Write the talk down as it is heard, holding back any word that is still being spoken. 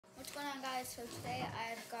guys, so today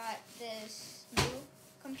I've got this new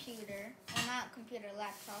computer, well not computer,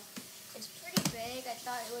 laptop. It's pretty big. I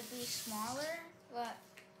thought it would be smaller, but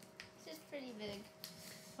it's just pretty big.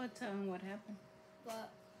 What happened? But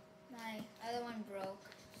my other one broke,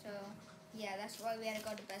 so yeah, that's why we had to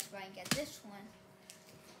go to Best Buy and get this one.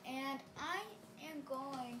 And I am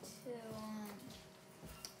going to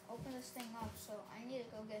open this thing up, so I need to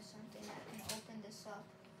go get something that can open this up.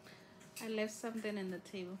 I left something in the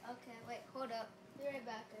table. Okay, wait, hold up. Be right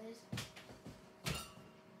back, guys.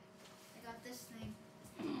 I got this thing.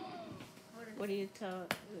 What do you tell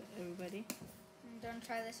everybody? Don't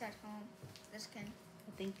try this at home. This can.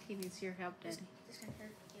 I think he needs your help, Daddy. This can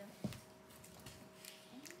hurt you.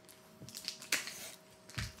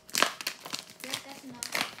 Yep, that's enough.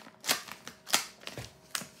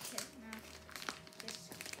 Okay, now this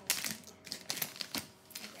open.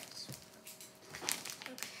 I guess.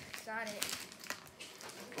 Okay, got it.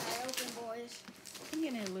 Got it open, boys. I'm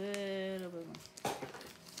getting a little bit more.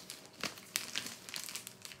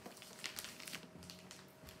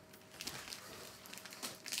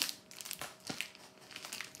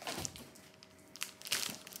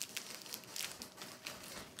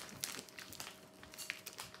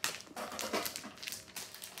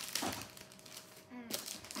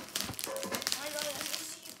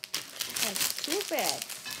 That's too bad.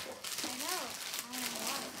 I know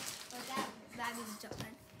why. But that bag is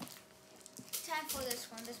done. Time for this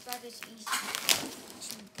one. This bag is easy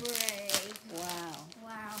to break. Wow.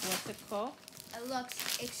 Wow. What's it called? It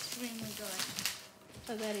looks extremely good.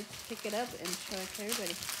 So Daddy, pick it up and show it to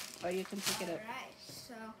everybody. Or you can pick it up. Alright,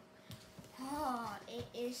 so it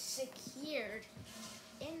is secured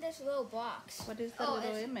in this little box. What is the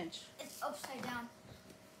little image? It's upside down.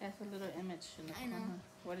 That's a little image in the I know. corner.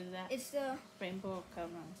 What is that? It's the Rainbow cover.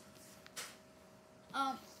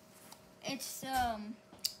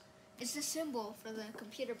 it's the symbol for the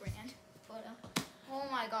computer brand. But oh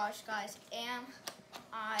my gosh, guys, am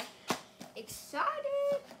I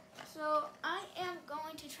excited? So I am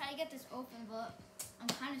going to try to get this open, but I'm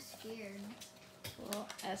kind of scared. Well,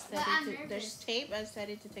 ask But I'm Daddy to, there's nervous. tape. Ask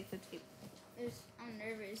Daddy to take the tape. I'm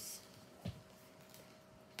nervous.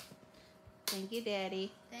 Thank you,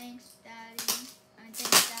 Daddy. Thanks, Daddy.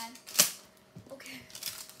 Thanks, Dad. Okay.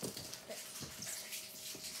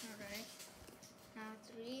 Alright. Now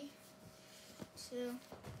 3, 2,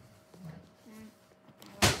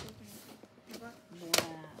 1. Wow.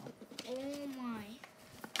 Oh my.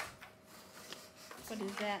 What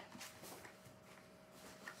is that?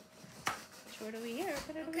 Show it over here.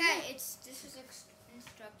 Put it over Okay, here. this is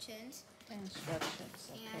instructions.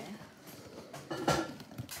 Instructions. Okay. And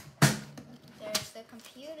there's the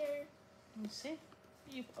computer. Let me see.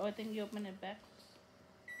 I think you open it back.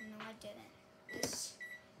 No, I didn't.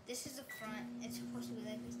 This is the front. It's supposed to be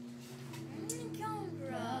like this. Oh my god,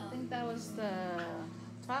 bro. I think that was the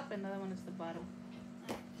top and the other one is the bottom.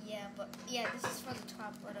 Yeah, but this is for the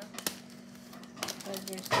top, but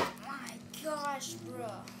There's oh my gosh, bro.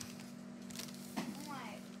 Oh my.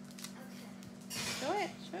 Okay. Show it.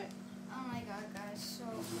 Show it. Oh my god, guys. So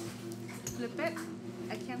Flip it.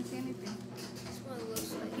 I can't see anything. that's what it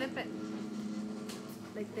looks like. Flip it.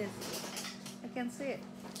 Like this. I can't see it.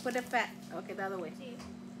 Put it back. Okay, the other way. See.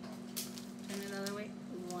 Turn it the other way.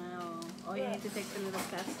 Wow. Oh, you need to take the little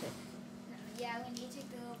plastic. Yeah, we need to take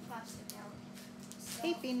the little plastic out. So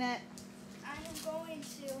Hey, Peanut. I am going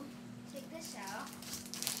to take this out.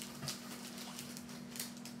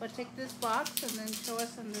 But take this box and then show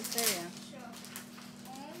us in this area. Sure.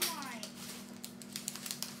 Oh my.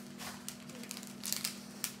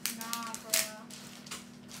 Nah, bro.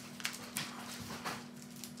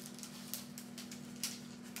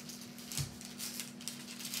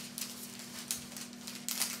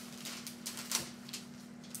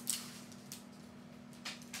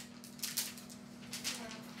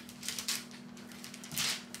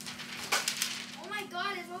 Oh my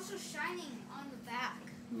god, it's also shining on the back.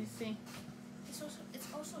 Let me see. It's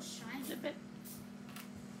also shining. Flip it.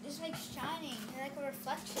 It's like shining, like a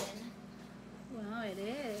reflection. Wow, it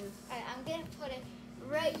is. Alright, I'm gonna put it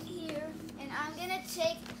right here, and I'm gonna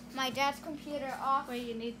take my dad's computer off. Wait,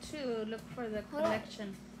 you need to look for the Hold on.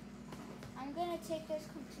 connection. I'm gonna take this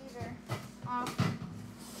computer off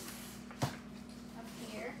up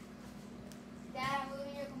here. Dad, I'm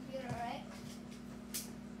moving your computer, alright?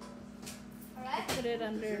 Alright? Put it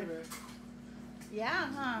under. Yeah,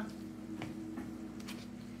 huh?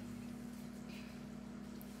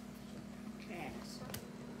 Okay.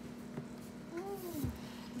 Ooh,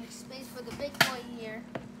 make space for the big boy here.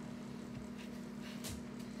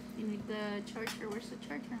 You need the charger. Where's the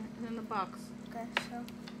charger? It's in the box. Okay, so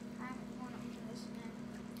I want to open this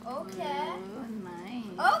now. Okay. Oh, nice.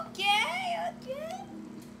 Okay.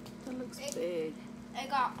 That looks big. I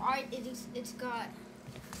got art. It's got.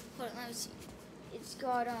 Hold on, let me see. It's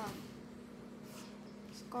got hold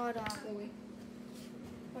up.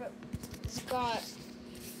 It's got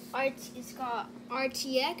It's got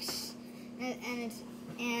RTX and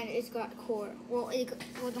it's got core. Well,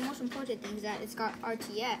 the most important thing is that it's got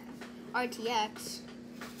RTX.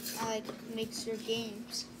 Like makes your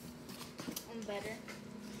games better.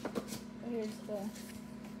 Here's the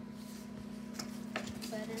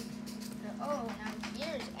better. Oh, now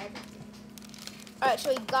here's everything. Alright, so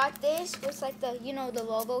we got this with like the the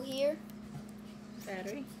logo here.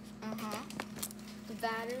 Battery. The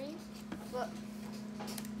battery. Look.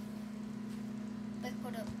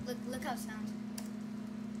 Look how it sounds.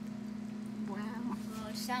 Wow. Oh,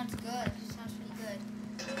 it sounds good. It sounds pretty good.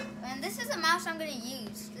 And this is a mouse I'm gonna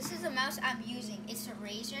use. This is a mouse I'm using. It's a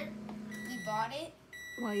Razer. We bought it.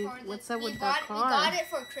 What's up with that that car? We got it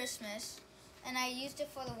for Christmas, and I used it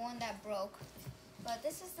for the one that broke. But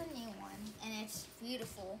this is the new one, and it's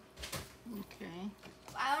beautiful. Okay.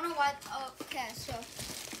 I don't know why. Oh, okay, so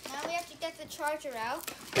now we have to get the charger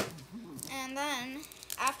out, and then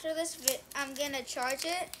after this, I'm gonna charge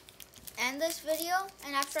it, end this video,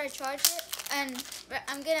 and after I charge it, and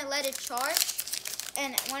I'm gonna let it charge,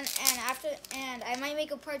 and I might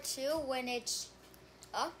make a part 2 when it's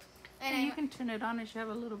up. And you can turn it on. It should have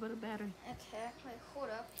a little bit of battery. Okay, wait, hold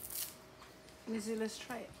up. Let me see. Let's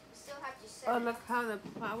try it. Still have to set Oh, it look up. how the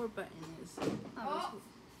power button is. Oh,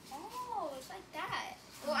 it's like that.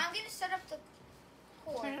 Well, I'm gonna set up the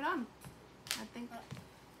cord. Turn it on. I think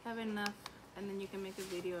have enough, and then you can make a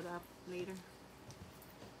video of that later.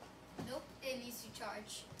 Nope, it needs to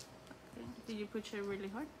charge. Okay. Did you push it really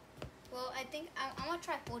hard? Well, I think I'm gonna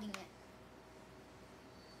try holding it.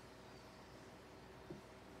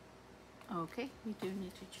 Okay, we do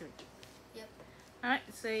need to charge. Yep. Alright,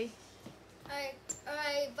 say.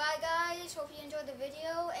 Alright, bye guys. Hope you enjoyed the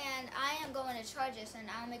video, and I am going to charge this, and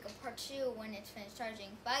I'll make a part 2 when it's finished charging.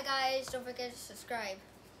 Bye guys, don't forget to subscribe.